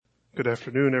Good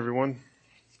afternoon, everyone.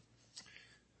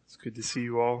 It's good to see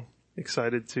you all.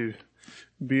 Excited to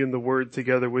be in the Word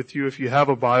together with you. If you have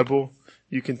a Bible,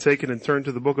 you can take it and turn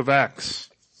to the book of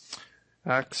Acts.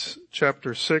 Acts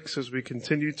chapter 6, as we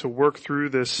continue to work through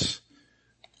this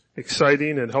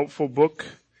exciting and helpful book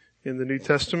in the New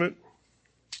Testament.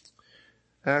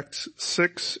 Acts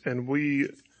 6, and we,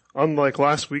 unlike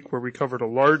last week where we covered a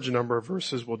large number of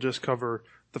verses, we'll just cover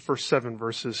the first 7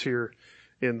 verses here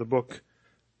in the book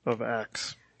of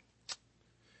Acts.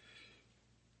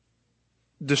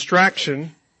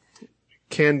 Distraction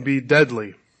can be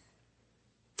deadly.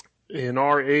 In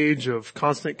our age of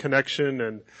constant connection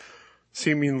and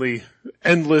seemingly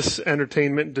endless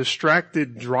entertainment,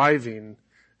 distracted driving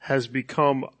has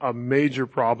become a major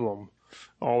problem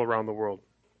all around the world.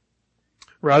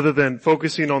 Rather than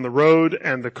focusing on the road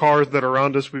and the cars that are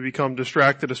around us, we become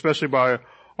distracted, especially by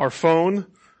our phone,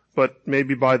 but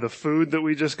maybe by the food that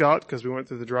we just got because we went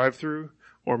through the drive-thru,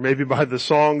 or maybe by the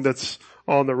song that's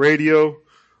on the radio.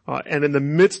 And in the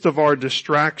midst of our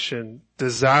distraction,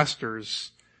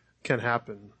 disasters can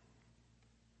happen.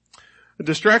 A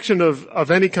distraction of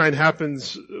any kind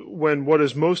happens when what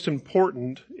is most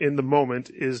important in the moment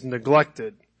is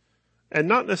neglected. And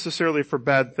not necessarily for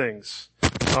bad things,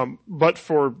 but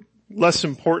for less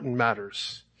important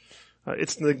matters.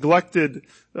 It's neglecting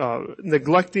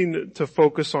to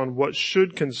focus on what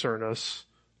should concern us,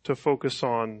 to focus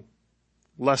on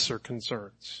lesser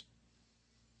concerns.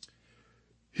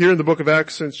 Here in the book of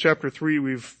Acts, since chapter 3,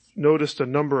 we've noticed a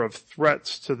number of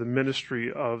threats to the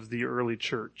ministry of the early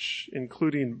church,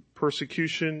 including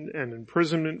persecution and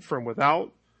imprisonment from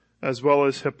without, as well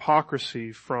as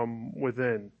hypocrisy from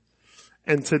within.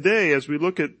 And today, as we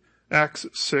look at Acts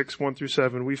 6, 1 through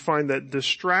 7, we find that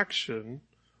distraction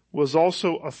was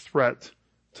also a threat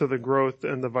to the growth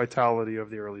and the vitality of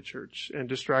the early church, and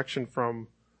distraction from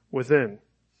within.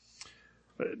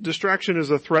 Distraction is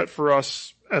a threat for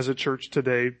us as a church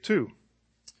today, too.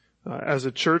 As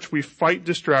a church, we fight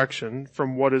distraction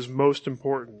from what is most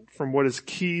important, from what is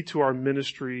key to our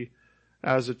ministry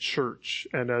as a church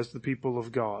and as the people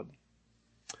of God.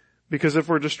 Because if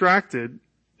we're distracted,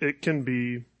 it can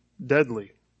be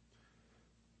deadly.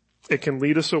 It can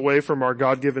lead us away from our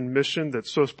God-given mission that's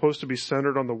so supposed to be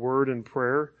centered on the Word and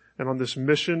prayer, and on this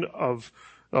mission that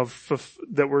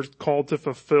we're called to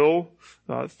fulfill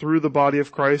through the body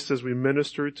of Christ as we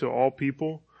minister to all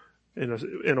people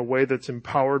in a way that's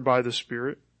empowered by the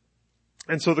Spirit.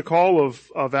 And so the call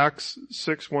of Acts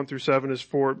 6, 1 through 7 is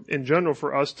in general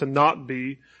for us to not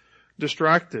be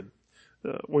distracted.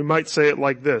 We might say it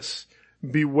like this: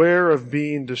 beware of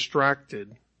being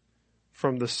distracted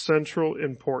from the central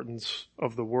importance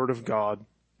of the Word of God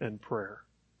and prayer.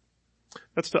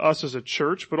 That's to us as a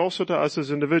church, but also to us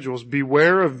as individuals.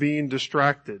 Beware of being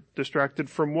distracted. Distracted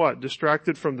from what?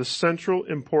 Distracted from the central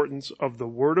importance of the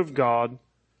Word of God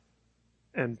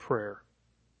and prayer.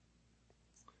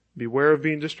 Beware of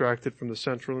being distracted from the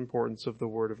central importance of the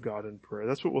Word of God and prayer.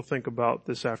 That's what we'll think about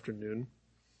this afternoon.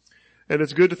 And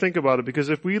it's good to think about it, because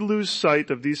if we lose sight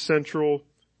of these central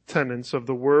tenets of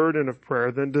the Word and of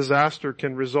prayer, then disaster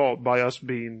can result by us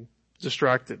being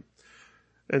distracted.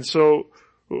 And so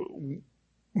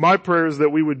my prayer is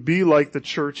that we would be like the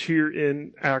church here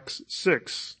in Acts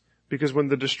 6, because when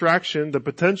the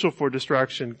potential for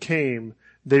distraction came,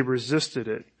 they resisted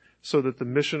it so that the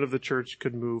mission of the church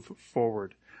could move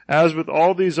forward. As with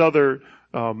all these other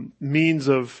means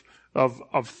of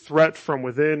threat from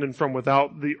within and from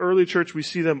without, the early church, we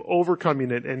see them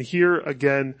overcoming it. And here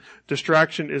again,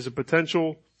 distraction is a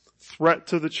potential threat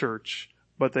to the church,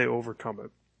 but they overcome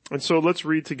it. And so let's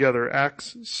read together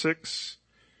Acts 6,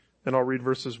 and I'll read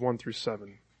verses 1 through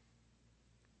 7.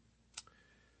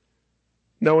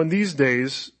 Now in these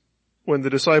days, when the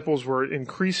disciples were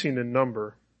increasing in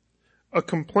number, a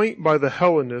complaint by the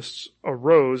Hellenists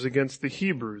arose against the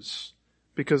Hebrews,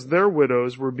 because their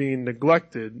widows were being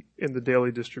neglected in the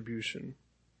daily distribution.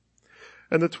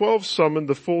 And the 12 summoned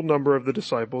the full number of the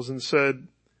disciples and said,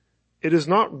 "It is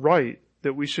not right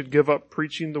that we should give up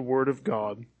preaching the word of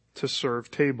God to serve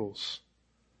tables.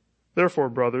 Therefore,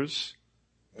 brothers,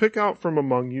 pick out from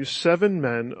among you 7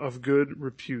 men of good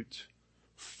repute,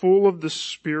 full of the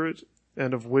Spirit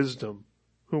and of wisdom,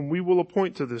 whom we will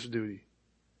appoint to this duty.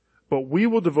 But we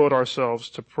will devote ourselves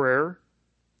to prayer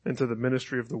and to the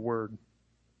ministry of the word."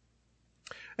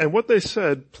 And what they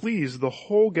said pleased the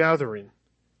whole gathering.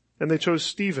 And they chose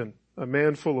Stephen, a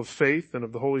man full of faith and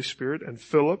of the Holy Spirit, and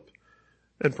Philip,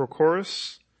 and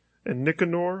Prochorus, and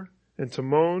Nicanor, and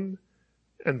Timon,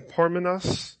 and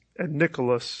Parmenas, and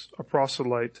Nicholas, a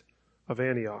proselyte of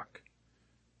Antioch.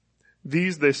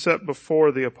 These they set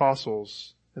before the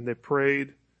apostles, and they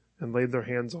prayed and laid their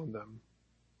hands on them.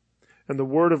 And the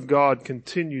word of God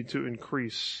continued to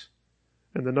increase,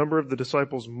 and the number of the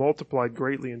disciples multiplied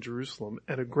greatly in Jerusalem,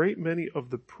 and a great many of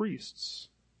the priests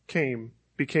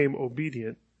became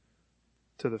obedient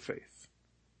to the faith.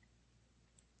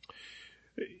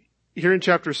 Here in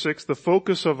chapter 6, the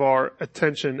focus of our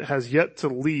attention has yet to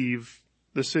leave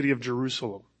the city of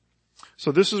Jerusalem.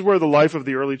 So this is where the life of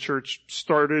the early church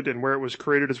started and where it was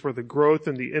created. Is where the growth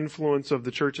and the influence of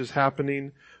the church is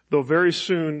happening. Though very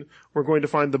soon we're going to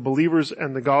find the believers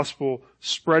and the gospel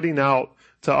spreading out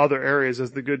to other areas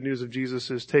as the good news of Jesus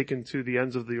is taken to the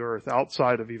ends of the earth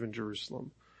outside of even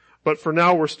Jerusalem. But for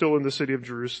now we're still in the city of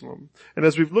Jerusalem. And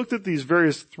as we've looked at these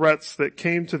various threats that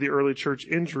came to the early church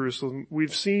in Jerusalem,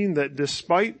 we've seen that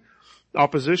despite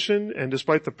opposition and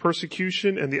despite the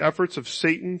persecution and the efforts of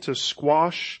Satan to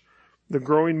squash the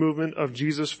growing movement of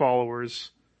Jesus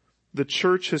followers, the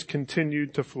church has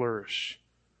continued to flourish.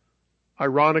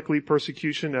 Ironically,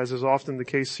 persecution, as is often the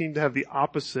case, seemed to have the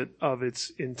opposite of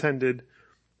its intended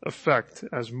effect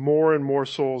as more and more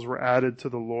souls were added to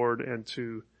the Lord and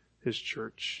to His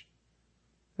church.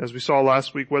 As we saw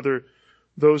last week, whether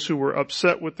those who were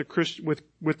upset with the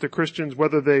Christians,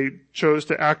 whether they chose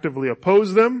to actively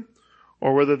oppose them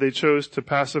or whether they chose to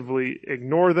passively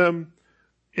ignore them,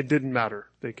 it didn't matter.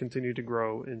 They continued to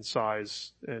grow in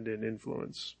size and in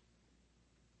influence.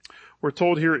 We're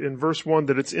told here in verse 1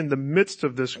 that it's in the midst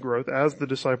of this growth, as the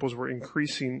disciples were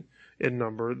increasing in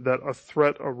number, that a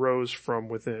threat arose from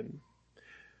within.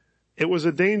 It was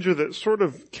a danger that sort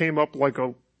of came up like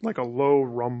a low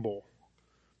rumble.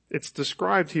 It's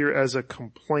described here as a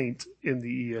complaint in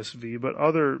the ESV, but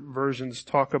other versions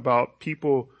talk about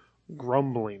people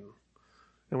grumbling.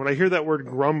 And when I hear that word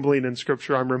grumbling in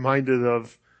Scripture, I'm reminded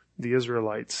of the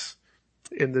Israelites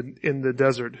in the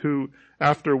desert who,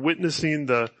 after witnessing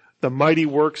the mighty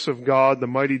works of God, the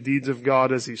mighty deeds of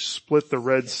God as He split the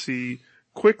Red Sea,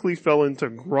 quickly fell into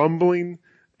grumbling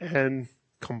and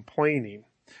complaining.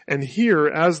 And here,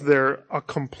 as there, a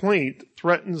complaint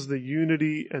threatens the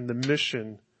unity and the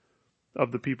mission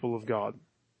of the people of God.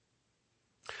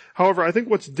 However, I think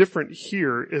what's different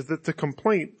here is that the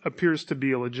complaint appears to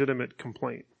be a legitimate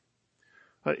complaint.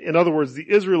 In other words, the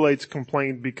Israelites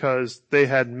complained because they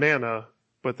had manna,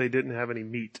 but they didn't have any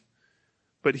meat.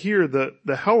 But here,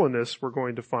 the Hellenists, we're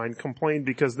going to find, complained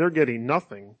because they're getting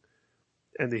nothing,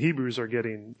 and the Hebrews are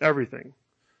getting everything.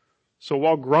 So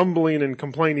while grumbling and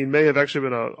complaining may have actually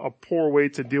been a poor way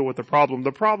to deal with the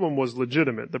problem was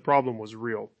legitimate. The problem was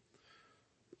real.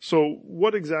 So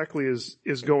what exactly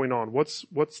is going on? What's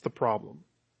the problem?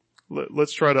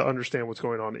 Let's try to understand what's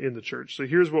going on in the church. So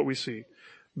here's what we see.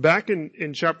 Back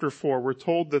in chapter 4, we're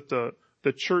told that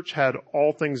the church had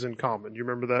all things in common. You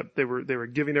remember that? They were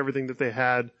giving everything that they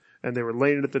had, and they were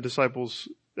laying it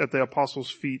at the apostles'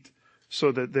 feet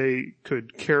so that they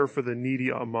could care for the needy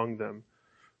among them.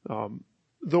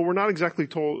 Though we're not exactly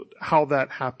told how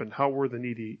that happened, how were the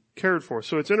needy cared for.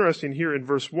 So it's interesting here in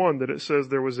verse 1 that it says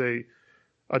there was a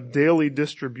daily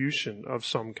distribution of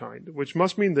some kind, which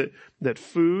must mean that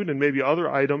food and maybe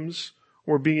other items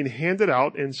were being handed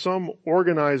out in some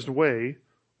organized way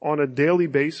on a daily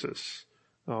basis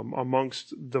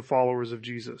amongst the followers of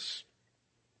Jesus.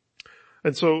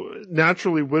 And so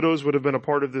naturally widows would have been a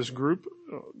part of this group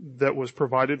that was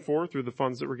provided for through the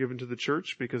funds that were given to the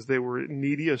church because they were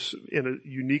needy in a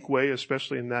unique way,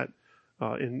 especially in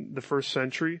the first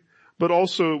century, but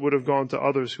also it would have gone to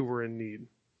others who were in need.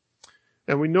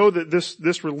 And we know that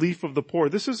this relief of the poor,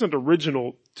 this isn't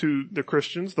original to the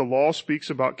Christians. The law speaks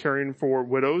about caring for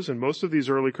widows, and most of these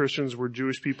early Christians were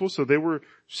Jewish people, so they were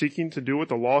seeking to do what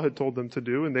the law had told them to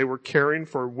do, and they were caring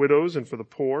for widows and for the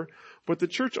poor. But the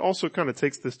church also kind of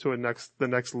takes this to the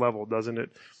next level, doesn't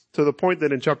it? To the point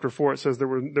that in chapter 4 it says there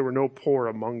were no poor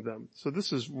among them. So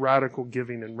this is radical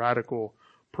giving and radical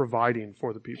providing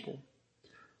for the people.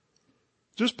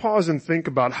 Just pause and think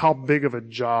about how big of a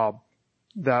job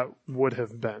that would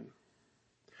have been.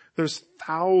 There's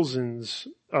thousands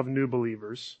of new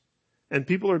believers, and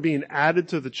people are being added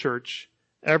to the church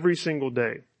every single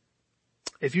day.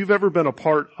 If you've ever been a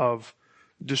part of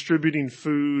distributing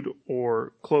food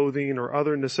or clothing or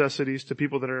other necessities to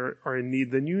people that are in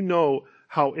need, then you know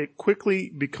how it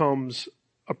quickly becomes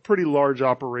a pretty large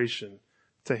operation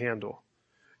to handle.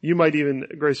 You might even,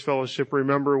 Grace Fellowship,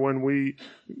 remember when we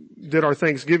did our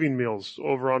Thanksgiving meals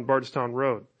over on Bardstown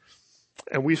Road.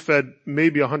 And we fed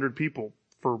maybe 100 people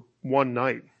for one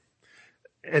night.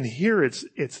 And here it's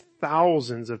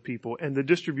thousands of people, and the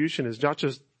distribution is not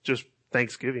just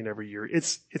Thanksgiving every year.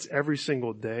 It's every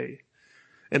single day.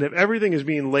 And if everything is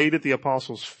being laid at the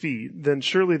apostles' feet, then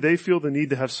surely they feel the need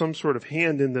to have some sort of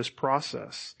hand in this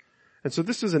process. And so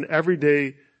this is an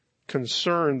everyday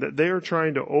concerned that they are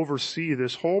trying to oversee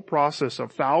this whole process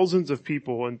of thousands of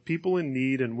people and people in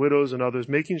need and widows and others,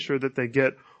 making sure that they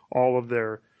get all of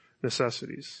their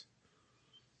necessities.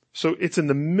 So it's in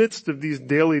the midst of these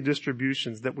daily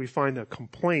distributions that we find a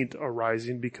complaint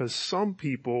arising because some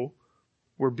people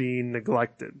were being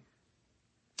neglected.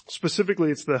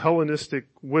 Specifically, it's the Hellenistic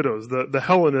widows. The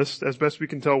Hellenists, as best we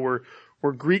can tell, were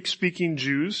Greek-speaking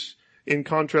Jews, in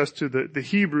contrast to the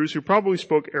Hebrews, who probably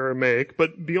spoke Aramaic.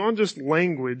 But beyond just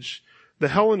language, the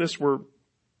Hellenists were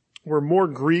more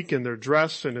Greek in their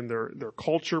dress and in their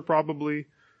culture, probably.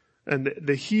 And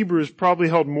the Hebrews probably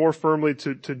held more firmly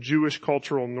to Jewish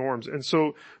cultural norms. And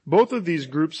so both of these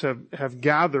groups have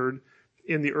gathered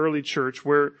in the early church,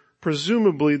 where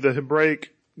presumably the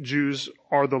Hebraic Jews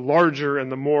are the larger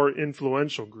and the more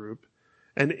influential group.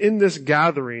 And in this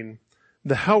gathering,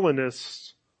 the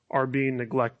Hellenists are being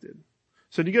neglected.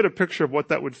 So you get a picture of what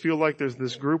that would feel like. There's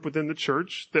this group within the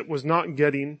church that was not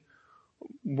getting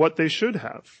what they should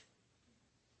have.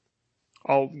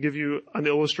 I'll give you an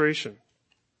illustration.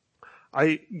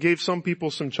 I gave some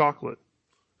people some chocolate.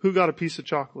 Who got a piece of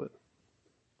chocolate?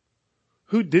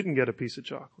 Who didn't get a piece of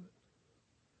chocolate?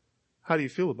 How do you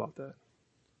feel about that?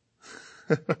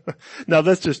 Now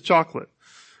that's just chocolate.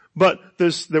 But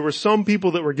there were some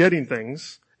people that were getting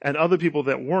things and other people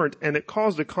that weren't, and it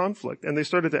caused a conflict. And they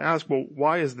started to ask, well,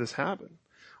 why has this happened?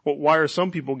 Well, why are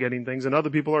some people getting things and other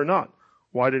people are not?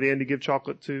 Why did Andy give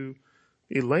chocolate to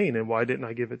Elaine and why didn't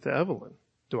I give it to Evelyn?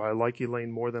 Do I like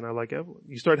Elaine more than I like Evelyn?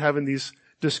 You start having these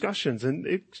discussions and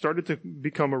it started to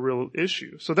become a real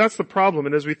issue. So that's the problem.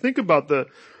 And as we think about the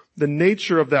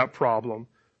nature of that problem,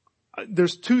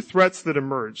 there's two threats that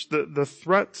emerge. The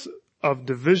threat of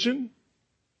division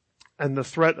and the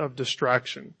threat of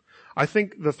distraction. I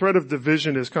think the threat of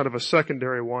division is kind of a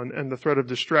secondary one and the threat of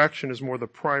distraction is more the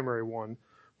primary one.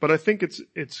 But I think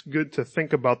it's good to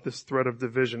think about this threat of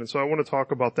division. And so I want to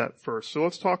talk about that first. So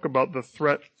let's talk about the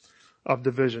threat of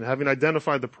division. Having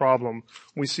identified the problem,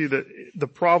 we see that the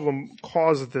problem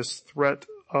caused this threat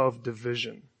of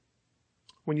division.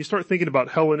 When you start thinking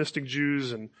about Hellenistic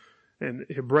Jews and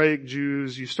Hebraic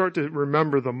Jews, you start to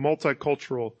remember the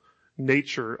multicultural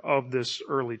nature of this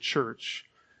early church.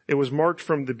 It was marked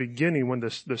from the beginning when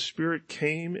the Spirit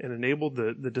came and enabled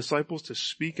the disciples to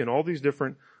speak in all these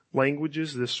different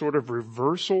languages, this sort of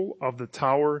reversal of the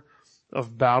Tower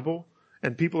of Babel.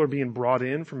 And people are being brought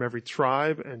in from every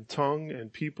tribe and tongue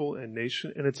and people and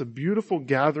nation. And it's a beautiful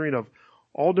gathering of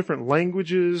all different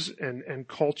languages and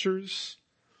cultures.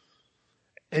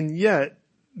 And yet,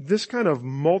 this kind of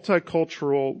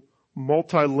multicultural,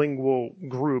 multilingual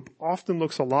group often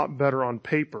looks a lot better on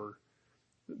paper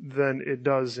than it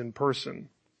does in person.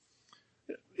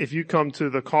 If you come to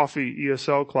the coffee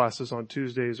ESL classes on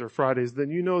Tuesdays or Fridays,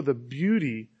 then you know the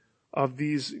beauty of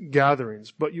these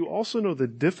gatherings, but you also know the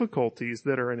difficulties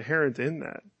that are inherent in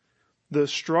that. The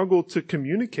struggle to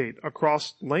communicate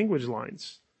across language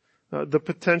lines, the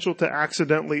potential to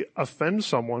accidentally offend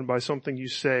someone by something you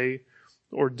say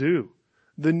or do,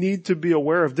 the need to be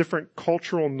aware of different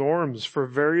cultural norms for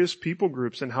various people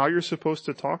groups and how you're supposed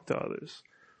to talk to others.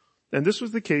 And this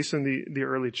was the case in the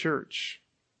early church.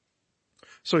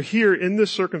 So here, in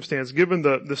this circumstance, given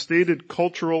the stated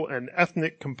cultural and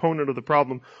ethnic component of the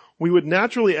problem, we would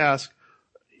naturally ask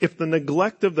if the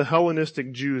neglect of the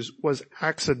Hellenistic Jews was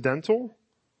accidental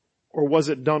or was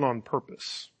it done on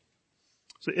purpose?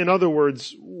 So in other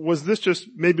words, was this just,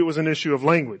 maybe it was an issue of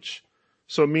language.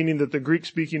 So meaning that the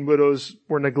Greek-speaking widows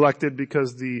were neglected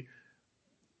because the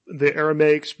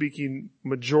Aramaic-speaking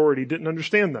majority didn't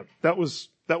understand them. That was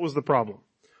the problem.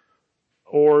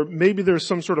 Or maybe there's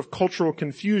some sort of cultural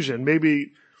confusion.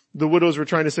 Maybe the widows were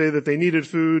trying to say that they needed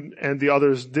food and the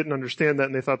others didn't understand that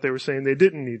and they thought they were saying they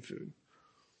didn't need food.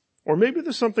 Or maybe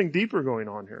there's something deeper going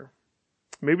on here.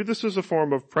 Maybe this is a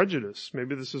form of prejudice.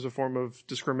 Maybe this is a form of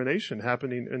discrimination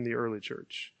happening in the early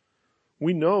church.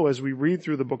 We know as we read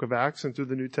through the book of Acts and through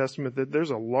the New Testament that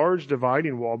there's a large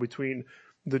dividing wall between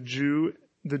the Jews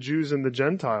and the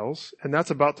Gentiles, and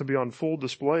that's about to be on full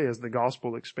display as the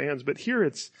gospel expands. But here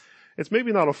it's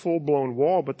maybe not a full-blown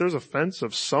wall, but there's a fence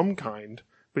of some kind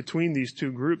between these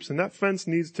two groups, and that fence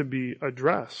needs to be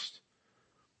addressed.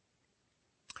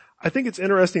 I think it's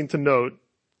interesting to note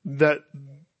that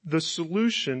the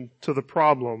solution to the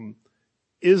problem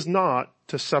is not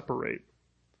to separate.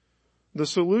 The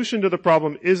solution to the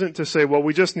problem isn't to say, well,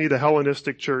 we just need a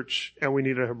Hellenistic church and we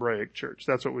need a Hebraic church.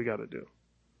 That's what we got to do.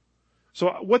 So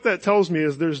what that tells me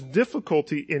is there's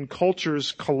difficulty in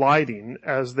cultures colliding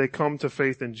as they come to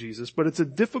faith in Jesus, but it's a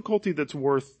difficulty that's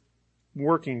worth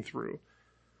working through.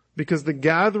 Because the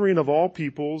gathering of all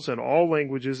peoples and all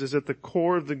languages is at the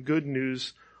core of the good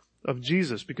news of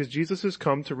Jesus, because Jesus has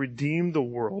come to redeem the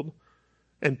world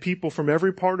and people from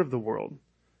every part of the world.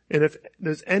 And if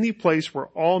there's any place where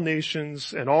all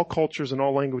nations and all cultures and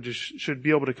all languages should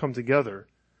be able to come together,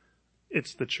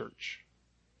 it's the church.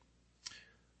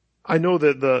 I know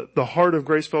that the heart of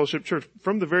Grace Fellowship Church,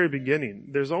 from the very beginning,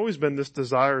 there's always been this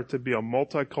desire to be a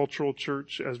multicultural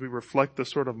church as we reflect the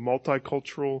sort of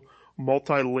multicultural,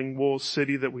 multilingual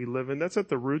city that we live in. That's at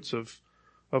the roots of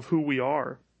who we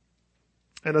are.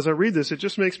 And as I read this, it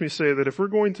just makes me say that if we're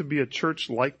going to be a church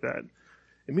like that,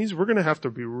 it means we're going to have to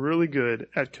be really good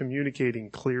at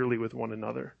communicating clearly with one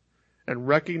another and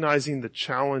recognizing the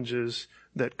challenges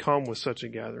that come with such a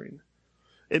gathering.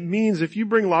 It means if you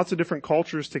bring lots of different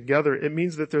cultures together, it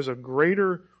means that there's a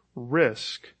greater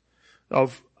risk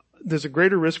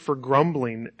for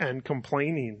grumbling and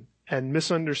complaining and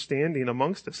misunderstanding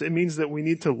amongst us. It means that we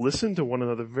need to listen to one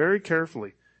another very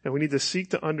carefully, and we need to seek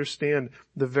to understand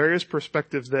the various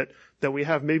perspectives that we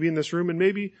have maybe in this room, and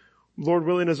maybe, Lord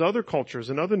willing, as other cultures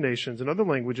and other nations and other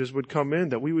languages would come in,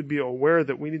 that we would be aware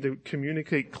that we need to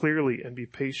communicate clearly and be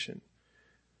patient.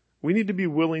 We need to be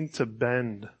willing to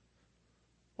bend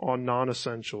on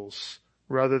non-essentials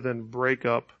rather than break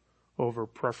up over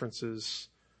preferences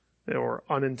or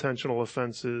unintentional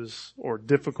offenses or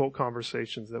difficult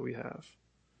conversations that we have.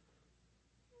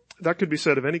 That could be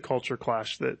said of any culture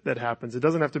clash that happens. It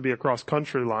doesn't have to be across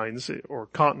country lines or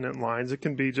continent lines. It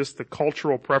can be just the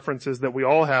cultural preferences that we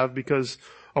all have because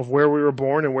of where we were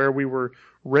born and where we were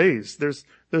raised.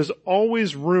 There's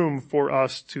always room for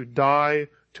us to die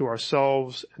to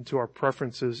ourselves and to our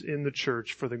preferences in the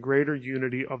church for the greater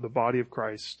unity of the body of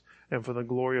Christ and for the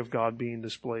glory of God being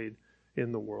displayed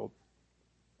in the world.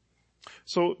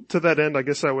 So to that end, I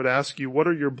guess I would ask you, what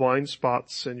are your blind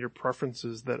spots and your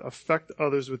preferences that affect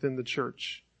others within the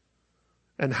church?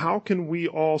 And how can we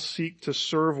all seek to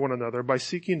serve one another by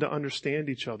seeking to understand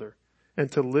each other and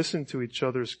to listen to each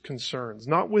other's concerns,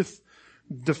 not with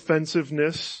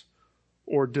defensiveness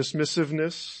or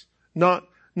dismissiveness, not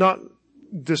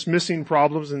dismissing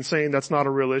problems and saying that's not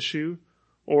a real issue,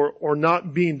 or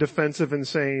not being defensive and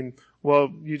saying,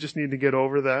 well, you just need to get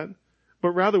over that, but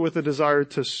rather with a desire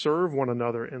to serve one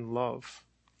another in love.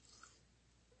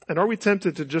 And are we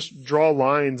tempted to just draw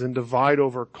lines and divide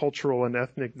over cultural and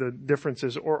ethnic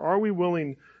differences, or are we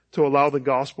willing to allow the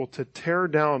gospel to tear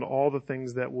down all the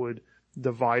things that would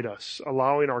divide us,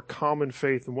 allowing our common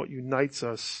faith and what unites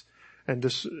us and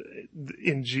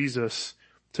in Jesus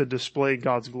to display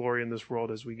God's glory in this world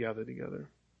as we gather together?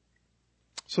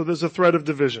 So there's a threat of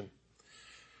division.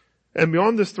 And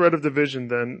beyond this threat of division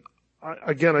then,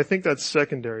 again, I think that's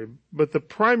secondary, but the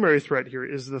primary threat here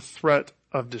is the threat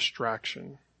of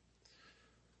distraction.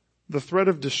 The threat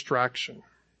of distraction.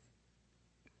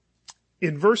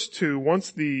 In verse 2,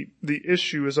 once the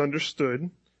issue is understood,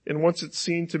 and once it's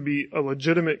seen to be a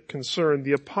legitimate concern,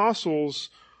 the apostles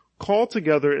call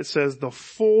together, it says, the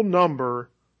full number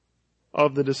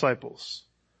of the disciples.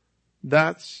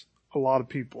 That's a lot of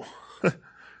people.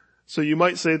 So you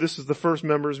might say this is the first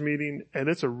members meeting, and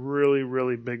it's a really,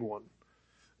 really big one.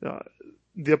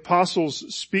 The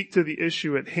apostles speak to the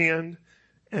issue at hand,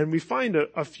 and we find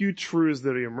a few truths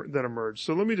that emerge.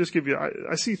 So let me just give you,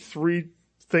 I see three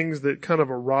things that kind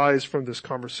of arise from this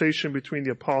conversation between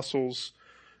the apostles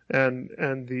and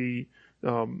the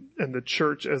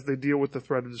church as they deal with the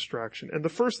threat of distraction. And the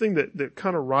first thing that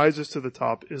kind of rises to the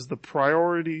top is the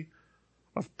priority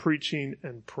of preaching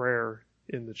and prayer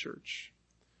in the church.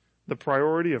 The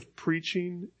priority of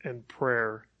preaching and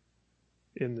prayer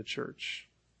in the church.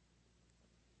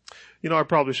 You know, I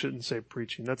probably shouldn't say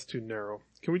preaching. That's too narrow.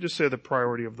 Can we just say the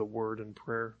priority of the word and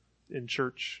prayer in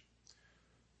church?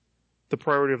 The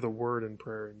priority of the word and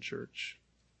prayer in church.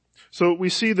 So we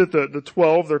see that the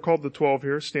 12, they're called the 12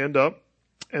 here, stand up,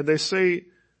 and they say,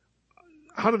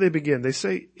 how do they begin? They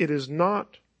say, it is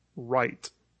not right.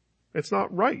 It's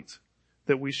not right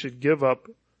that we should give up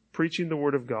preaching the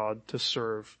word of God to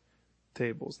serve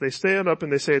tables. They stand up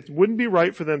and they say it wouldn't be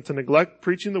right for them to neglect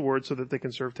preaching the word so that they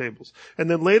can serve tables. And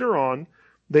then later on,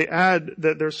 they add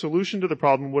that their solution to the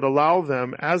problem would allow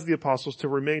them, as the apostles, to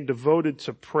remain devoted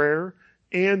to prayer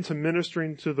and to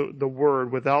ministering to the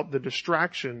word without the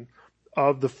distraction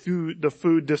of the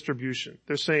food distribution.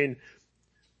 They're saying,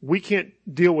 we can't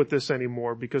deal with this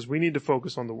anymore because we need to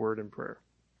focus on the word and prayer.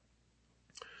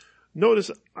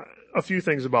 Notice a few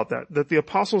things about that the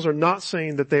apostles are not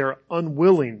saying that they are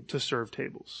unwilling to serve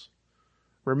tables.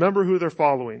 Remember who they're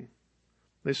following.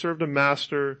 They served a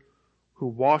master who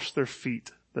washed their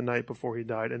feet the night before he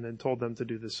died and then told them to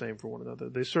do the same for one another.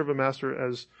 They serve a master,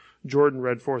 as Jordan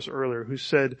read for us earlier, who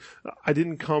said, I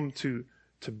didn't come to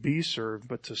be served,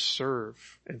 but to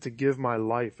serve and to give my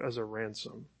life as a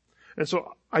ransom. And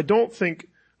so I don't think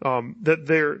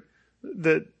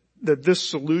that this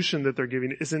solution that they're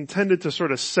giving is intended to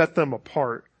sort of set them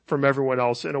apart from everyone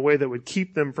else in a way that would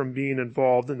keep them from being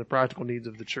involved in the practical needs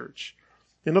of the church.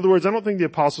 In other words, I don't think the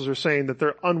apostles are saying that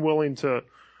they're unwilling to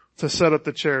set up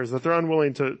the chairs, that they're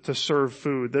unwilling to serve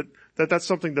food, that's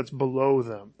something that's below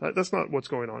them. That's not what's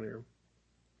going on here.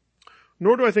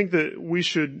 Nor do I think that we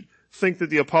should think that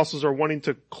the apostles are wanting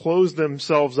to close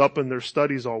themselves up in their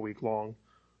studies all week long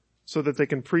so that they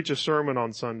can preach a sermon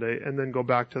on Sunday and then go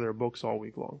back to their books all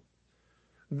week long.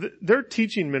 Their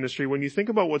teaching ministry, when you think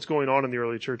about what's going on in the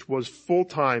early church, was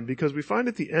full-time, because we find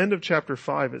at the end of chapter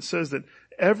 5, it says that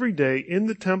every day in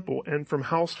the temple and from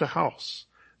house to house,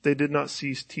 they did not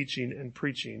cease teaching and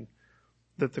preaching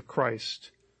that the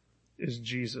Christ is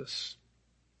Jesus.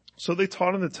 So they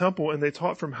taught in the temple and they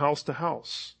taught from house to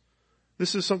house.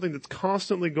 This is something that's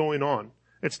constantly going on.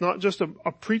 It's not just a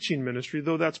preaching ministry,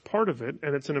 though that's part of it,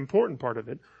 and it's an important part of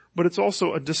it, but it's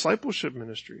also a discipleship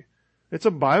ministry. It's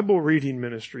a Bible reading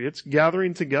ministry. It's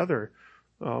gathering together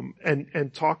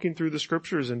and talking through the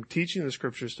scriptures and teaching the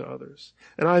scriptures to others.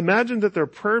 And I imagine that their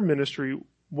prayer ministry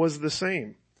was the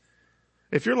same.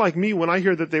 If you're like me, when I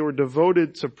hear that they were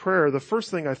devoted to prayer, the first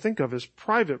thing I think of is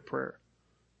private prayer,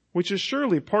 which is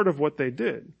surely part of what they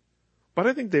did. But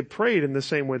I think they prayed in the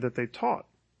same way that they taught,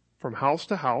 from house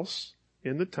to house,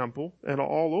 in the temple, and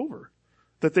all over.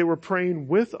 That they were praying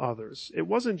with others. It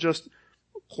wasn't just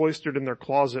cloistered in their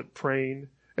closet praying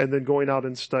and then going out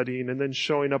and studying and then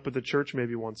showing up at the church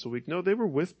maybe once a week. No, they were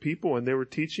with people and they were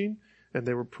teaching and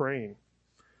they were praying.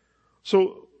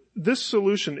 So in this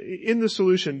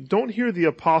solution, don't hear the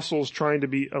apostles trying to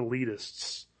be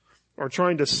elitists or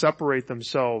trying to separate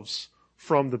themselves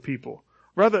from the people.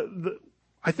 Rather,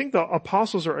 I think the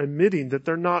apostles are admitting that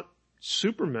they're not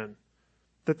supermen,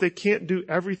 that they can't do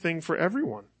everything for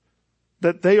everyone,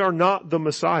 that they are not the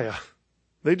Messiah.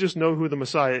 They just know who the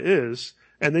Messiah is,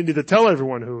 and they need to tell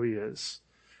everyone who he is.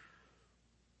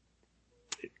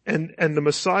 And the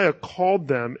Messiah called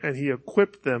them and he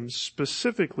equipped them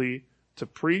specifically to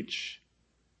preach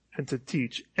and to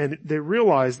teach. And they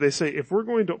realize, they say, if we're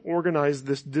going to organize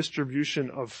this distribution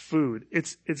of food,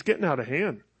 it's getting out of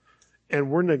hand.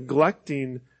 And we're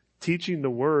neglecting teaching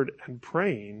the word and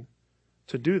praying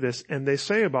to do this. And they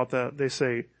say about that, they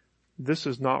say, this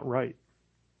is not right.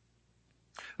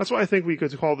 That's why I think we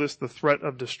could call this the threat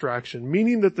of distraction,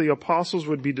 meaning that the apostles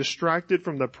would be distracted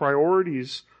from the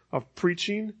priorities of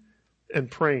preaching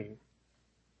and praying.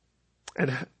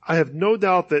 And I have no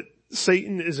doubt that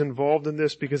Satan is involved in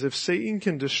this, because if Satan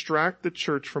can distract the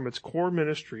church from its core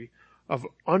ministry of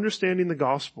understanding the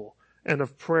gospel and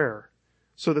of prayer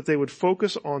so that they would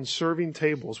focus on serving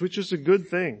tables, which is a good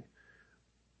thing.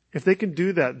 If they can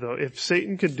do that, though, if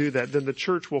Satan can do that, then the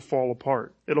church will fall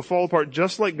apart. It'll fall apart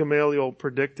just like Gamaliel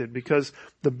predicted, because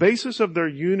the basis of their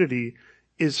unity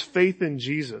is faith in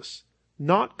Jesus,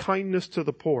 not kindness to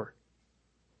the poor.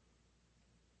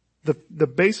 The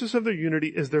basis of their unity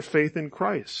is their faith in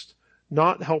Christ,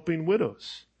 not helping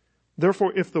widows.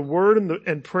 Therefore, if the word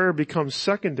and prayer becomes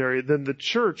secondary, then the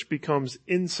church becomes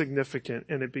insignificant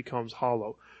and it becomes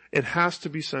hollow. It has to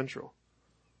be central.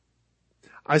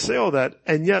 I say all that,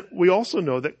 and yet we also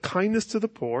know that kindness to the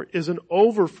poor is an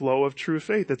overflow of true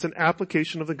faith. It's an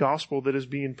application of the gospel that is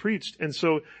being preached. And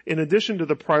so, in addition to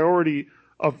the priority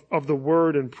of the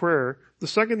word and prayer, the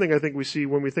second thing I think we see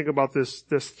when we think about this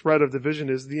thread of division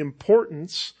is the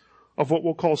importance of what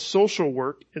we'll call social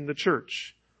work in the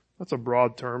church. That's a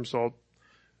broad term, so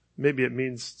maybe it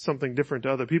means something different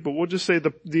to other people. We'll just say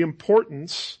the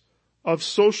importance of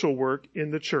social work in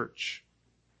the church.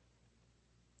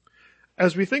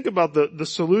 As we think about the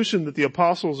solution that the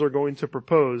apostles are going to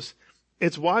propose,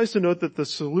 it's wise to note that the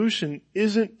solution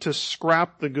isn't to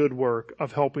scrap the good work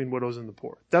of helping widows and the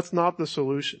poor. That's not the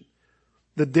solution.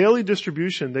 The daily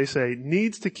distribution, they say,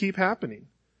 needs to keep happening.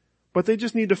 But they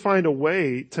just need to find a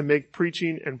way to make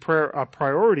preaching and prayer a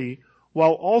priority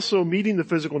while also meeting the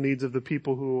physical needs of the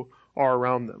people who are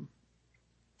around them.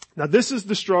 Now, this is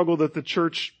the struggle that the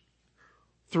church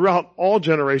throughout all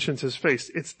generations has faced.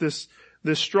 It's this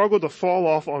struggle to fall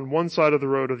off on one side of the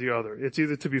road or the other. It's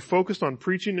either to be focused on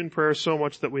preaching and prayer so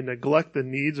much that we neglect the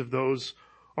needs of those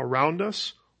around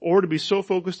us, or to be so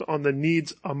focused on the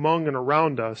needs among and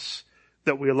around us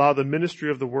that we allow the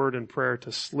ministry of the word and prayer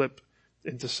to slip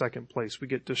into second place. We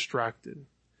get distracted.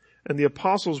 And the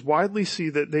apostles widely see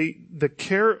that the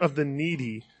care of the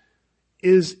needy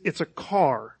it's a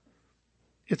car.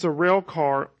 It's a rail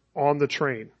car on the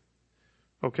train.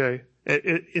 Okay?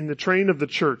 In the train of the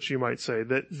church, you might say,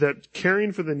 that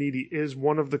caring for the needy is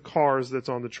one of the cars that's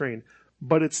on the train,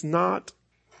 but it's not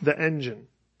the engine.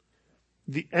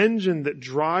 The engine that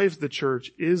drives the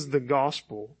church is the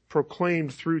gospel,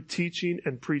 proclaimed through teaching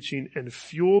and preaching and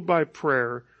fueled by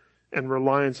prayer and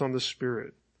reliance on the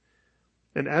Spirit.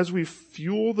 And as we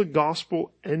fuel the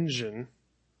gospel engine,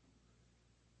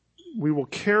 we will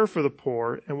care for the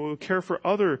poor and we will care for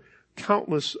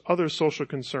countless other social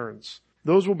concerns.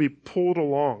 Those will be pulled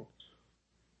along.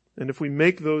 And if we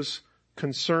make those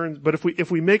concerns, but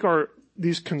if we make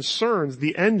these concerns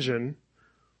the engine,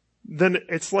 then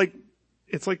it's like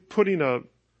putting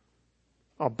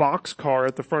a boxcar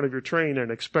at the front of your train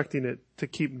and expecting it to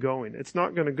keep going. It's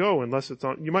not going to go unless it's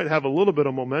on. You might have a little bit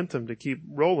of momentum to keep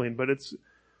rolling, but it's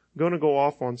going to go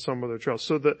off on some other trail.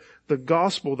 So the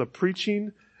gospel, the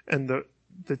preaching and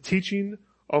the teaching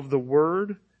of the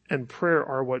word and prayer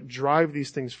are what drive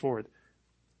these things forward.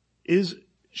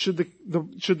 Should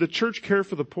the church care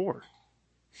for the poor?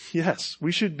 Yes,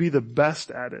 we should be the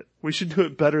best at it. We should do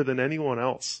it better than anyone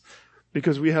else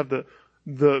because we have the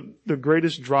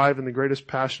greatest drive and the greatest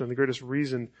passion and the greatest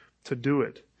reason to do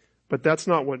it. But that's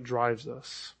not what drives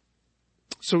us.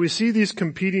 So we see these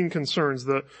competing concerns,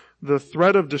 the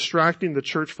threat of distracting the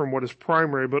church from what is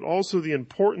primary, but also the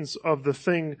importance of the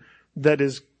thing that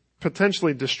is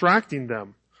potentially distracting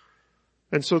them.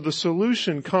 And so the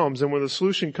solution comes, and when the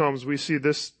solution comes, we see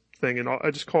this thing, and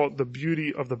I just call it the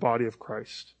beauty of the body of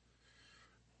Christ.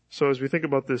 So as we think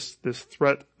about this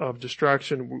threat of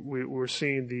distraction, we're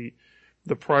seeing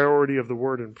the priority of the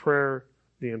word and prayer,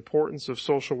 the importance of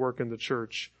social work in the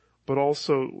church, but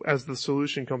also as the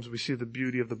solution comes, we see the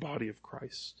beauty of the body of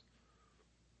Christ.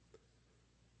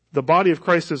 The body of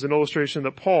Christ is an illustration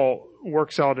that Paul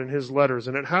works out in his letters,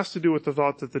 and it has to do with the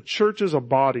thought that the church is a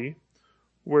body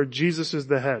where Jesus is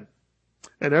the head.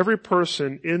 And every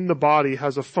person in the body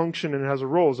has a function and has a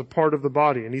role as a part of the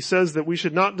body. And he says that we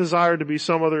should not desire to be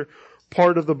some other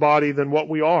part of the body than what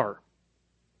we are.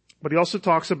 But he also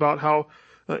talks about how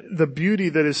the beauty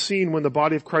that is seen when the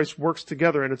body of Christ works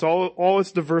together, and it's all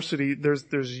its diversity,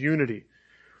 there's unity.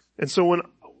 And so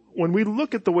when we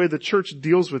look at the way the church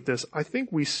deals with this, I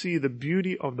think we see the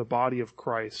beauty of the body of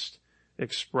Christ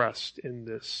expressed in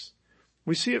this.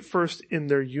 We see it first in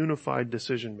their unified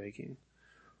decision making.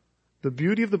 The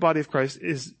beauty of the body of Christ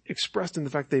is expressed in the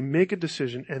fact they make a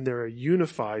decision and they're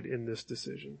unified in this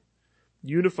decision.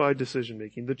 Unified decision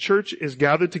making. The church is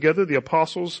gathered together, the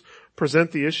apostles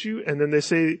present the issue, and then they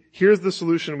say, here's the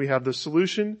solution we have. The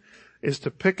solution is to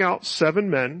pick out 7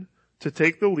 men to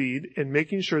take the lead in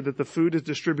making sure that the food is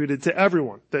distributed to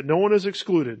everyone, that no one is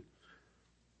excluded,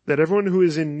 that everyone who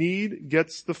is in need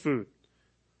gets the food.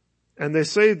 And they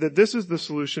say that this is the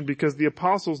solution because the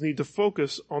apostles need to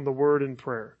focus on the word and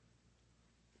prayer.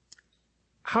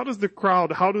 How does the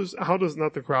church,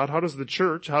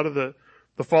 how do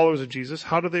the followers of Jesus,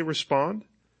 how do they respond?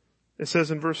 It says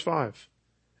in verse 5,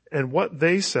 and what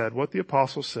they said, what the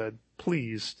apostles said,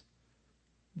 pleased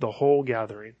the whole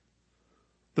gathering.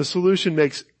 The solution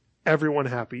makes everyone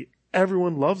happy.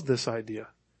 Everyone loves this idea.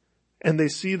 And they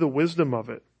see the wisdom of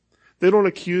it. They don't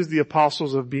accuse the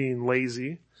apostles of being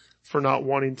lazy for not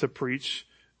wanting to preach,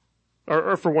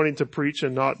 or for wanting to preach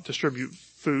and not distribute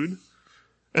food.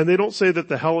 And they don't say that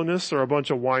the Hellenists are a bunch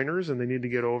of whiners and they need to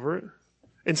get over it.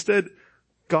 Instead,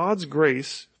 God's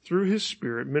grace through his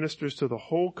Spirit ministers to the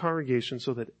whole congregation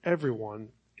so that everyone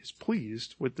is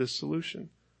pleased with this solution.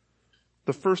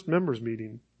 The first members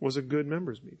meeting was a good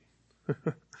members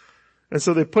meeting. And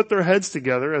so they put their heads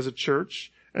together as a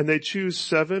church and they choose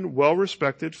 7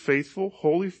 well-respected, faithful,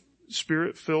 Holy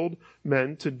Spirit-filled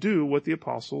men to do what the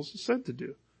apostles said to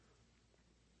do.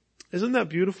 Isn't that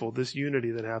beautiful, this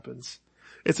unity that happens?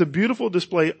 It's a beautiful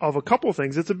display of a couple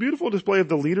things. It's a beautiful display of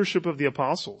the leadership of the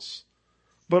apostles,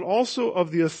 but also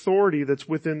of the authority that's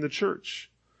within the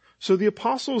church. So the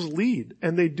apostles lead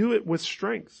and they do it with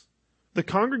strength. The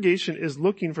congregation is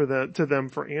looking to them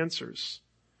for answers.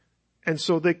 And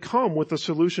so they come with a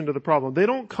solution to the problem. They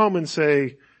don't come and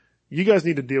say, you guys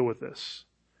need to deal with this.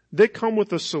 They come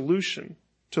with a solution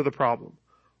to the problem.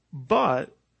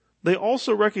 But they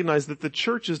also recognize that the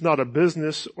church is not a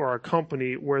business or a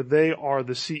company where they are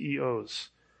the CEOs.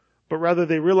 But rather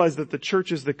they realize that the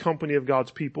church is the company of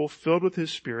God's people filled with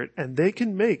his Spirit, and they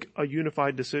can make a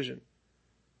unified decision.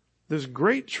 There's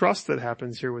great trust that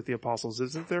happens here with the apostles,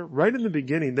 isn't there? Right in the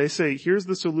beginning, they say, here's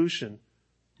the solution.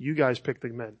 You guys pick the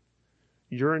men.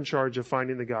 You're in charge of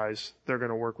finding the guys that are going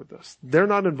to work with us. They're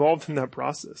not involved in that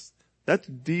process. That's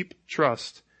deep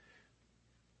trust.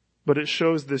 But it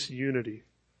shows this unity.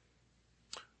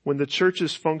 When the church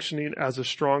is functioning as a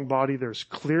strong body, there's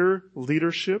clear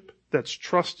leadership that's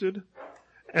trusted,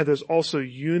 and there's also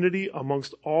unity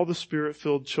amongst all the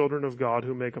Spirit-filled children of God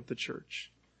who make up the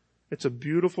church. It's a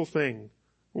beautiful thing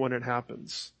when it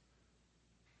happens.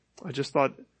 I just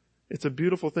thought it's a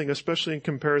beautiful thing, especially in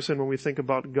comparison when we think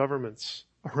about governments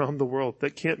around the world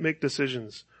that can't make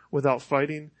decisions without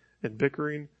fighting and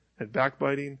bickering and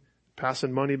backbiting,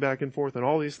 passing money back and forth and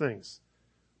all these things.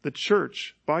 The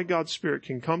church, by God's Spirit,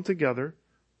 can come together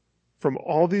from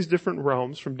all these different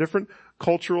realms, from different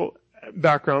cultural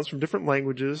backgrounds, from different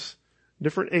languages,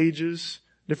 different ages,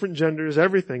 different genders,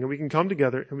 everything, and we can come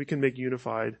together and we can make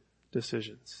unified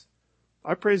decisions.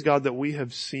 I praise God that we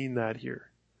have seen that here.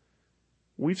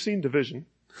 We've seen division.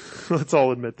 Let's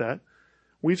all admit that.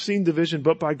 We've seen division,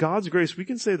 but by God's grace, we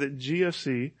can say that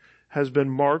GFC has been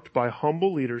marked by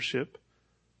humble leadership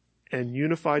and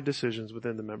unified decisions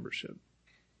within the membership.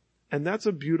 And that's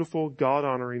a beautiful,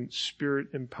 God-honoring,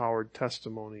 Spirit-empowered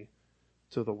testimony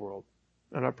to the world.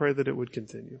 And I pray that it would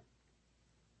continue.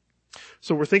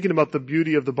 So we're thinking about the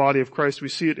beauty of the body of Christ. We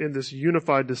see it in this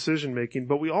unified decision-making,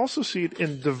 but we also see it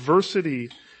in diversity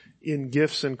in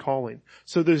gifts and calling.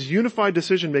 So there's unified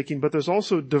decision-making, but there's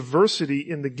also diversity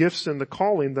in the gifts and the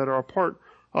calling that are a part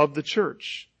of the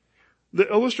church. The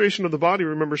illustration of the body,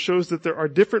 remember, shows that there are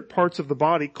different parts of the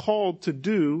body called to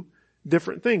do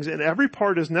different things, and every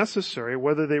part is necessary,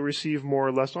 whether they receive more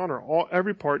or less honor.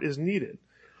 Every part is needed.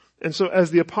 And so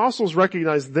as the apostles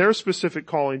recognized their specific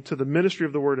calling to the ministry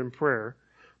of the word and prayer,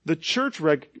 the church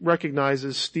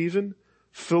recognizes Stephen,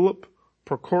 Philip,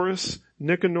 Prochorus,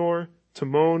 Nicanor,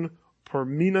 Timon,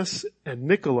 Parmenas, and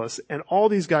Nicholas, and all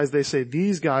these guys, they say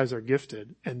these guys are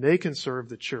gifted, and they can serve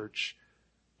the church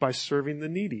by serving the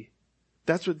needy.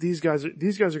 That's what these guys are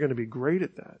going to be great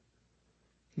at that.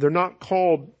 They're not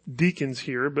called deacons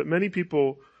here, but many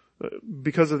people,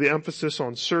 because of the emphasis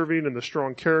on serving and the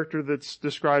strong character that's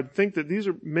described, think that these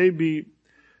are maybe,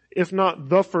 if not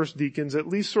the first deacons, at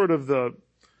least sort of the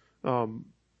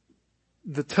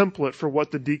template for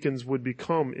what the deacons would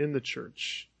become in the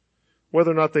church.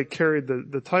 Whether or not they carried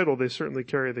the title, they certainly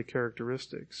carry the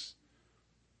characteristics.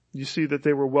 You see that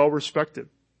they were well respected.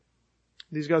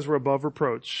 These guys were above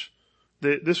reproach.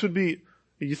 This would be,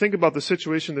 you think about the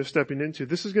situation they're stepping into,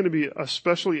 this is going to be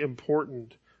especially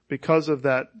important because of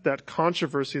that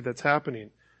controversy that's happening.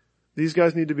 These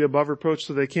guys need to be above reproach,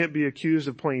 so they can't be accused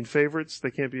of playing favorites.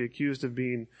 They can't be accused of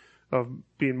being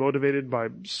motivated by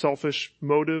selfish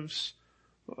motives.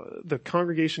 The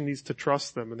congregation needs to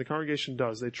trust them, and the congregation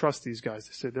does. They trust these guys.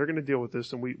 They say they're going to deal with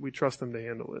this, and we trust them to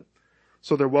handle it.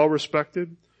 So they're well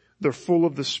respected. They're full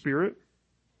of the Spirit.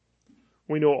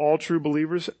 We know all true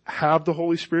believers have the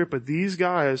Holy Spirit, but these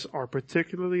guys are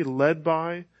particularly led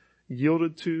by,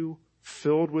 yielded to,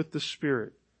 filled with the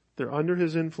Spirit. They're under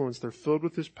His influence. They're filled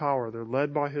with His power. They're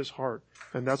led by His heart,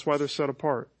 and that's why they're set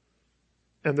apart.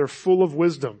 And they're full of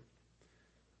wisdom.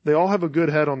 They all have a good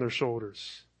head on their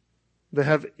shoulders. They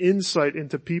have insight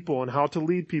into people and how to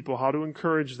lead people, how to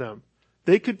encourage them.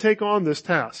 They could take on this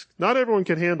task. Not everyone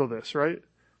can handle this, right?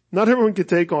 Not everyone could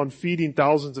take on feeding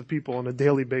thousands of people on a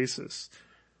daily basis.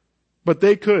 But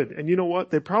they could. And you know what?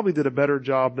 They probably did a better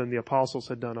job than the apostles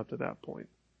had done up to that point.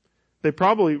 They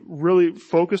probably really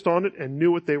focused on it and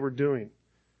knew what they were doing.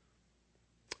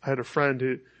 I had a friend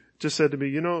who just said to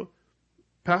me,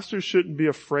 pastors shouldn't be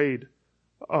afraid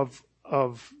of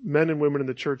men and women in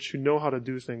the church who know how to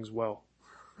do things well.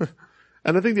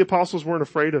 And I think the apostles weren't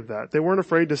afraid of that. They weren't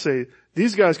afraid to say,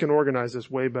 these guys can organize this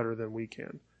way better than we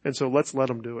can. And so let's let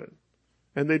them do it.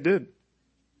 And they did.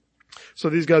 So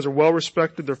these guys are well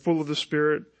respected. They're full of the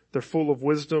Spirit. They're full of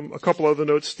wisdom. A couple other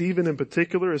notes. Stephen in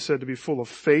particular is said to be full of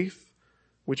faith,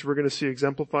 which we're going to see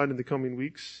exemplified in the coming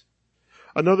weeks.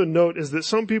 Another note is that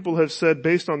some people have said,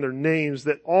 based on their names,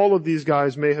 that all of these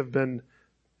guys may have been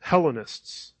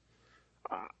Hellenists.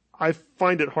 I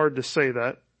find it hard to say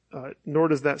that, nor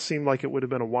does that seem like it would have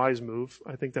been a wise move.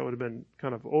 I think that would have been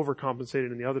kind of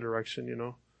overcompensated in the other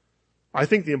direction, I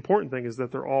think the important thing is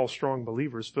that they're all strong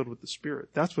believers filled with the Spirit.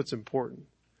 That's what's important.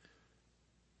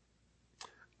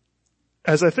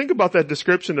 As I think about that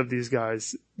description of these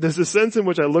guys, there's a sense in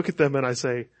which I look at them and I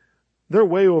say, they're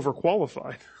way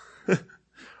overqualified.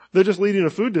 They're just leading a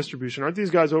food distribution. Aren't these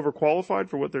guys overqualified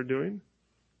for what they're doing?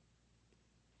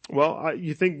 Well,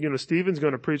 you think, Stephen's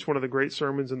going to preach one of the great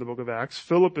sermons in the book of Acts.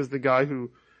 Philip is the guy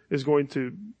who is going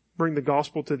to bring the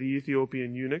gospel to the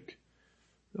Ethiopian eunuch.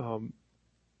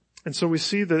 And so we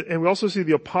see that, and we also see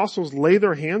the apostles lay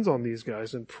their hands on these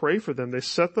guys and pray for them. They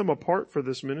set them apart for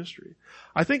this ministry.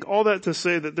 I think all that to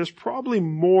say that there's probably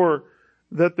more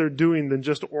that they're doing than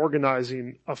just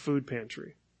organizing a food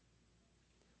pantry.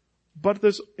 But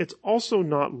it's also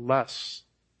not less.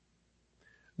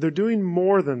 They're doing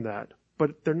more than that,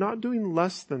 but they're not doing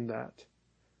less than that.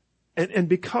 And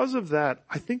because of that,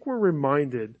 I think we're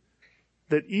reminded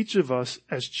that each of us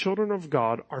as children of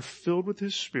God are filled with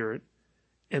His Spirit,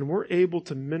 and we're able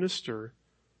to minister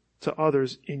to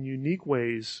others in unique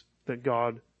ways that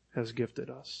God has gifted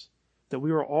us. That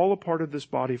we are all a part of this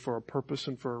body for a purpose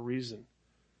and for a reason.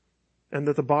 And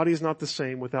that the body is not the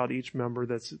same without each member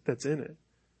that's in it.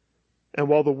 And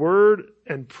while the word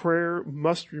and prayer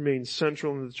must remain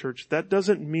central in the church, that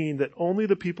doesn't mean that only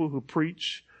the people who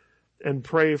preach and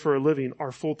pray for a living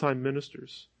are full-time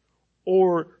ministers,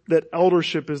 or that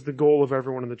eldership is the goal of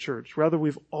everyone in the church. Rather,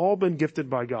 we've all been gifted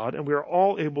by God, and we are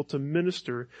all able to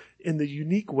minister in the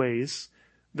unique ways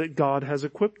that God has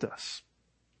equipped us.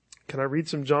 Can I read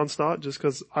some John Stott, just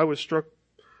because I was struck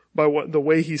by the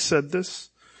way he said this?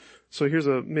 So here's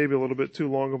maybe a little bit too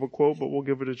long of a quote, but we'll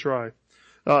give it a try.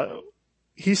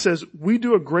 He says, "We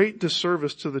do a great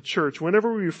disservice to the church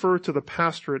whenever we refer to the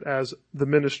pastorate as the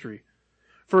ministry.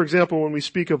 For example, when we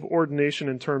speak of ordination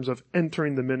in terms of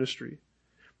entering the ministry.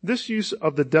 This use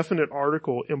of the definite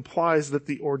article implies that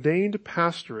the ordained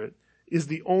pastorate is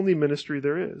the only ministry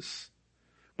there is."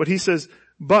 But he says,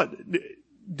 but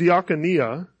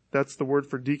diakonia, that's the word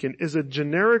for deacon, is a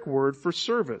generic word for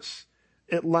service.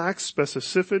 It lacks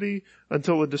specificity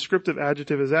until a descriptive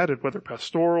adjective is added, whether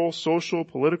pastoral, social,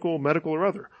 political, medical, or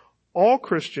other. All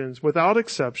Christians, without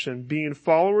exception, being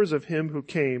followers of him who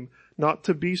came not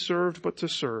to be served but to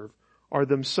serve, are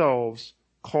themselves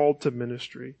called to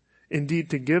ministry, indeed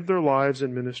to give their lives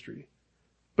in ministry.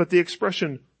 But the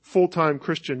expression full-time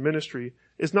Christian ministry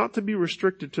is not to be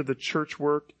restricted to the church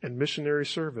work and missionary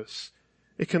service.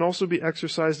 It can also be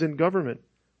exercised in government,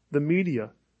 the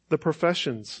media, the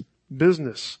professions,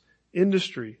 business,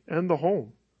 industry, and the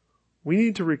home. We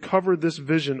need to recover this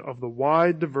vision of the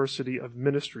wide diversity of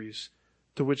ministries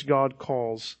to which God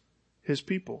calls his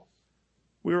people.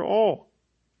 We are all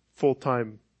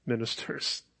full-time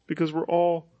ministers because we're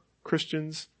all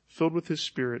Christians filled with his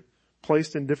Spirit,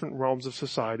 placed in different realms of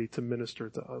society to minister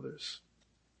to others.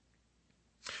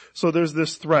 So there's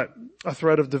this threat, a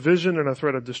threat of division and a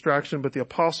threat of distraction, but the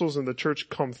apostles and the church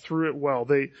come through it well.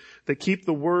 They keep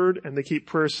the word and they keep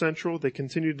prayer central. They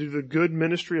continue to do the good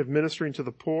ministry of ministering to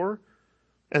the poor,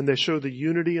 and they show the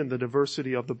unity and the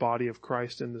diversity of the body of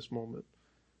Christ in this moment.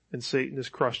 And Satan is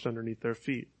crushed underneath their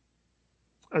feet.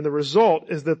 And the result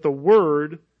is that the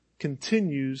word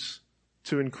continues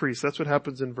to increase. That's what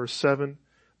happens in verse 7.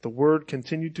 The word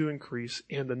continued to increase,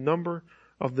 and the number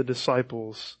of the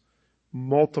disciples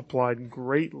multiplied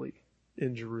greatly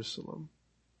in Jerusalem.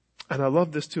 And I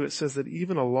love this too. It says that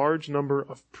even a large number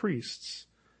of priests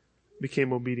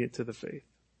became obedient to the faith.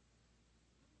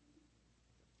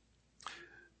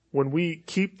 When we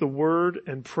keep the word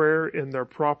and prayer in their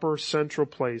proper central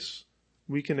place,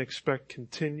 we can expect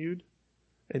continued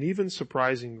and even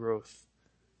surprising growth.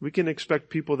 We can expect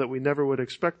people that we never would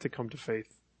expect to come to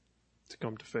faith.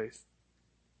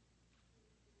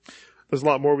 There's a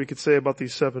lot more we could say about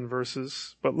these 7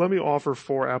 verses, but let me offer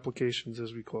 4 applications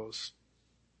as we close,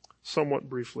 somewhat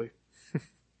briefly.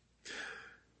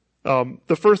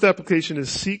 The first application is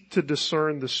seek to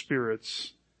discern the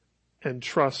spirits and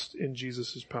trust in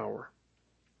Jesus' power.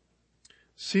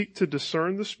 Seek to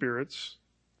discern the spirits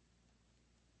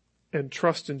and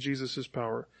trust in Jesus'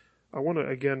 power. I want to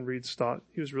again read Stott.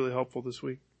 He was really helpful this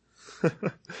week.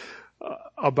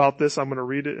 About this, I'm going to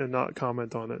read it and not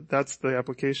comment on it. That's the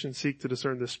application. Seek to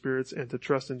discern the spirits and to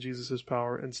trust in Jesus'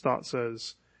 power. And Stott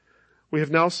says, we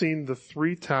have now seen the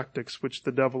 3 tactics which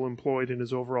the devil employed in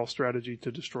his overall strategy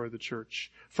to destroy the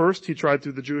church. First, he tried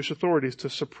through the Jewish authorities to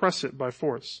suppress it by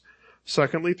force.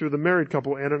 Secondly, through the married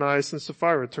couple Ananias and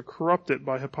Sapphira to corrupt it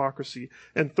by hypocrisy.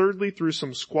 And thirdly, through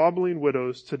some squabbling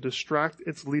widows to distract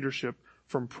its leadership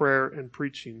from prayer and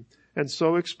preaching, and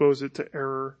so expose it to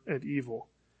error and evil.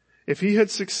 If he had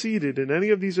succeeded in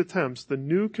any of these attempts, the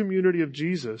new community of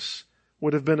Jesus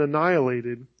would have been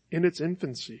annihilated in its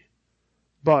infancy.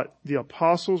 But the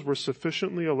apostles were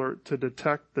sufficiently alert to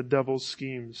detect the devil's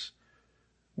schemes.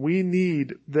 We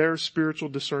need their spiritual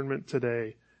discernment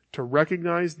today to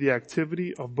recognize the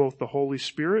activity of both the Holy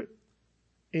Spirit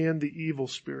and the evil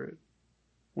spirit.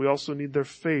 We also need their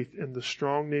faith in the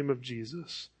strong name of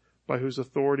Jesus, by whose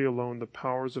authority alone the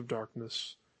powers of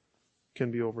darkness can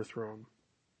be overthrown.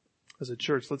 As a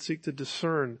church, let's seek to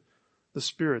discern the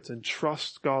spirits and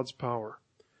trust God's power.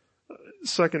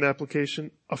 Second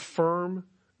application, affirm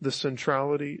the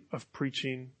centrality of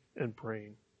preaching and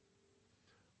praying.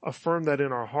 Affirm that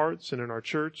in our hearts and in our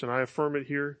church, and I affirm it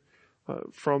here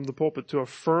from the pulpit, to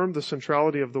affirm the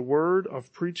centrality of the word,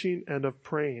 of preaching, and of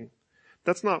praying.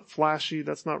 That's not flashy,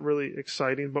 that's not really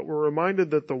exciting, but we're reminded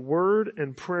that the word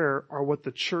and prayer are what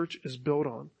the church is built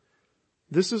on.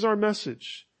 This is our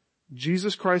message.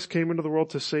 Jesus Christ came into the world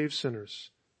to save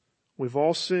sinners. We've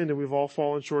all sinned and we've all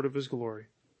fallen short of his glory.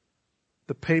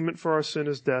 The payment for our sin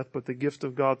is death, but the gift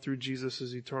of God through Jesus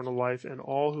is eternal life, and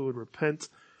all who would repent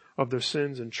of their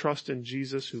sins and trust in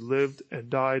Jesus, who lived and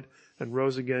died and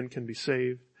rose again, can be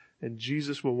saved. And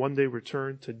Jesus will one day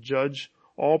return to judge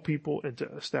all people and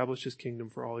to establish his kingdom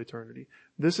for all eternity.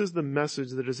 This is the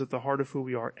message that is at the heart of who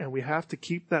we are, and we have to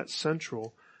keep that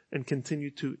central and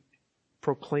continue to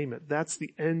proclaim it. That's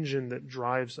the engine that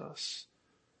drives us.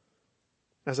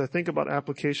 As I think about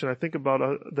application, I think about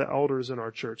the elders in our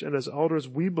church. And as elders,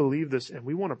 we believe this and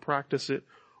we want to practice it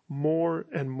more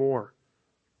and more.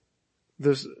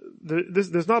 There's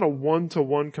not a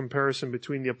one-to-one comparison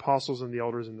between the apostles and the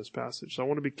elders in this passage. So I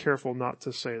want to be careful not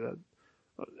to say that.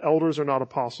 Elders are not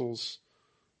apostles.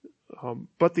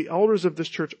 But the elders of this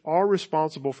church are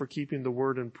responsible for keeping the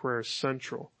word and prayer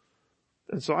central.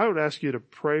 And so I would ask you to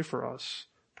pray for us.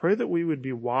 Pray that we would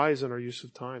be wise in our use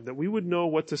of time, that we would know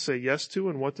what to say yes to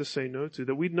and what to say no to,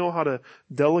 that we'd know how to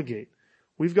delegate.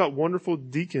 We've got wonderful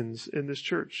deacons in this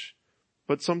church,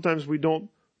 but sometimes we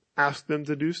don't ask them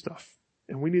to do stuff.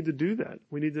 And we need to do that.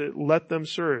 We need to let them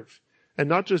serve. And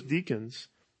not just deacons,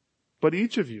 but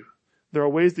each of you. There are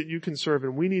ways that you can serve,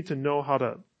 and we need to know how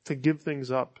to give things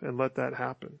up and let that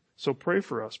happen. So pray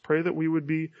for us. Pray that we would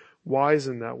be wise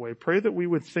in that way. Pray that we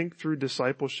would think through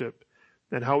discipleship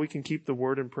and how we can keep the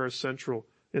word and prayer central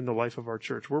in the life of our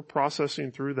church. We're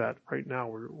processing through that right now.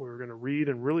 We're going to read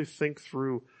and really think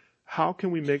through how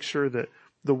can we make sure that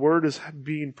the word is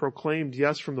being proclaimed,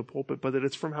 yes, from the pulpit, but that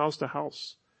it's from house to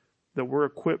house, that we're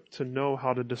equipped to know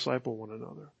how to disciple one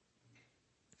another.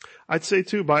 I'd say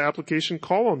too, by application,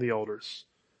 call on the elders.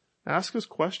 Ask us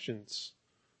questions.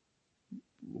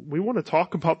 We want to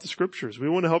talk about the scriptures. We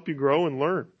want to help you grow and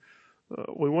learn.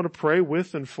 We want to pray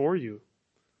with and for you.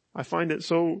 I find it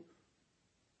so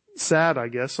sad, I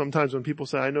guess, sometimes when people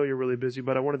say, I know you're really busy,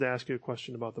 but I wanted to ask you a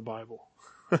question about the Bible.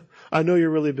 I know you're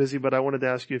really busy, but I wanted to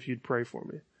ask you if you'd pray for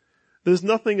me. There's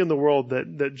nothing in the world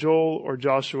that Joel or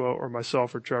Joshua or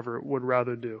myself or Trevor would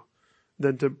rather do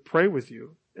than to pray with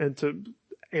you and to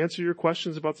answer your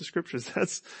questions about the scriptures.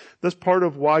 That's part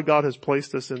of why God has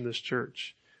placed us in this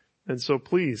church. And so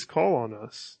please call on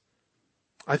us.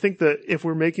 I think that if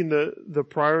we're making the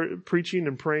prior preaching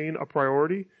and praying a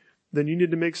priority, then you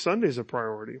need to make Sundays a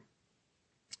priority.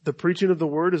 The preaching of the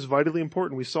word is vitally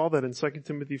important. We saw that in 2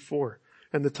 Timothy 4.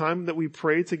 And the time that we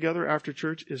pray together after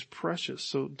church is precious.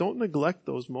 So don't neglect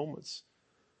those moments.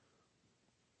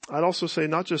 I'd also say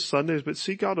not just Sundays, but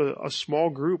seek out a small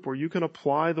group where you can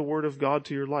apply the word of God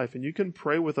to your life. And you can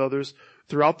pray with others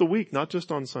throughout the week, not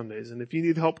just on Sundays. And if you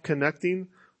need help connecting,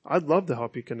 I'd love to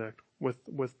help you connect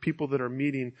with people that are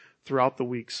meeting throughout the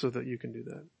week so that you can do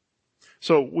that.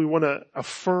 So we want to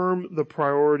affirm the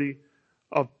priority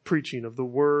of preaching, of the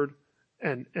word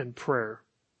and prayer.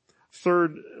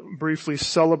 Third, briefly,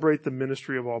 celebrate the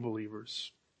ministry of all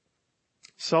believers.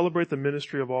 Celebrate the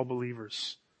ministry of all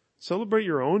believers. Celebrate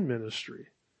your own ministry.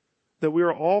 That we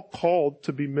are all called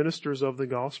to be ministers of the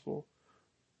gospel.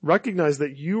 Recognize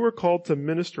that you are called to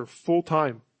minister full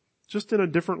time, just in a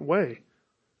different way,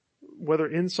 whether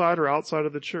inside or outside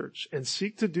of the church, and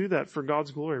seek to do that for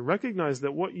God's glory. Recognize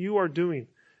that what you are doing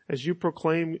as you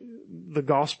proclaim the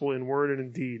gospel in word and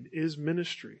in deed is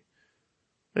ministry.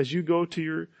 As you go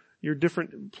to your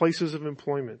different places of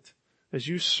employment, as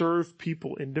you serve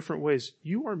people in different ways,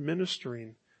 you are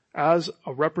ministering as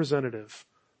a representative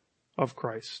of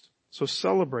Christ. So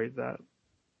celebrate that.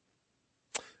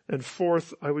 And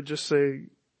fourth, I would just say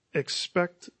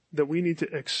we need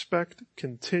to expect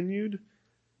continued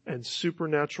and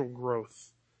supernatural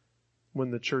growth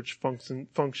when the church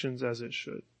functions as it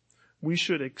should. We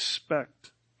should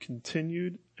expect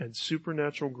continued and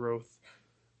supernatural growth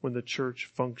when the church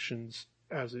functions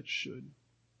as it should.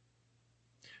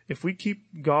 If we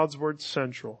keep God's word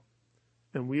central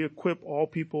and we equip all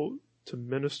people to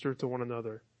minister to one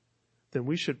another, then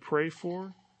we should pray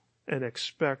for and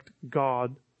expect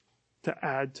God to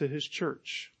add to his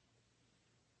church.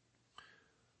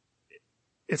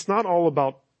 It's not all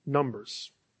about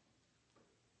numbers,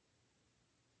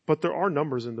 but there are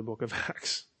numbers in the book of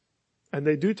Acts. And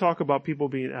they do talk about people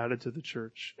being added to the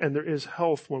church. And there is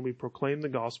health when we proclaim the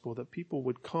gospel that people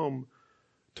would come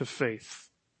to faith.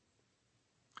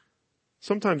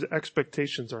 Sometimes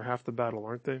expectations are half the battle,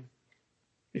 aren't they?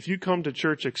 If you come to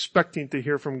church expecting to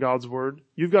hear from God's word,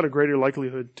 you've got a greater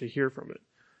likelihood to hear from it.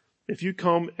 If you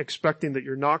come expecting that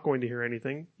you're not going to hear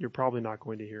anything, you're probably not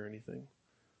going to hear anything.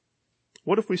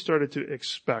 What if we started to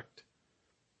expect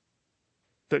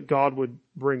that God would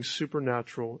bring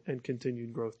supernatural and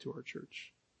continued growth to our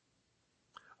church?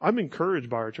 I'm encouraged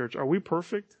by our church. Are we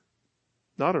perfect?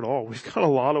 Not at all. We've got a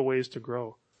lot of ways to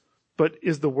grow. But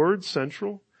is the word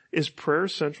central? Is prayer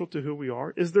central to who we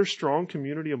are? Is there strong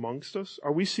community amongst us?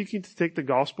 Are we seeking to take the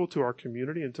gospel to our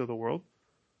community and to the world?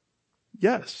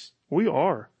 Yes, we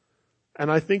are.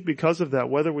 And I think because of that,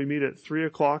 whether we meet at 3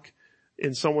 o'clock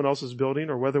in someone else's building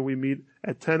or whether we meet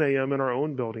at 10 a.m. in our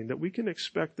own building, that we can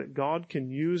expect that God can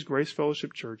use Grace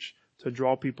Fellowship Church to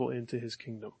draw people into his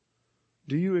kingdom.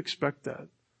 Do you expect that?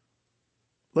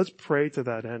 Let's pray to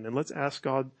that end, and let's ask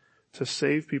God to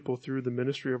save people through the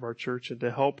ministry of our church and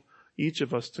to help each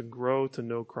of us to grow to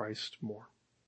know Christ more.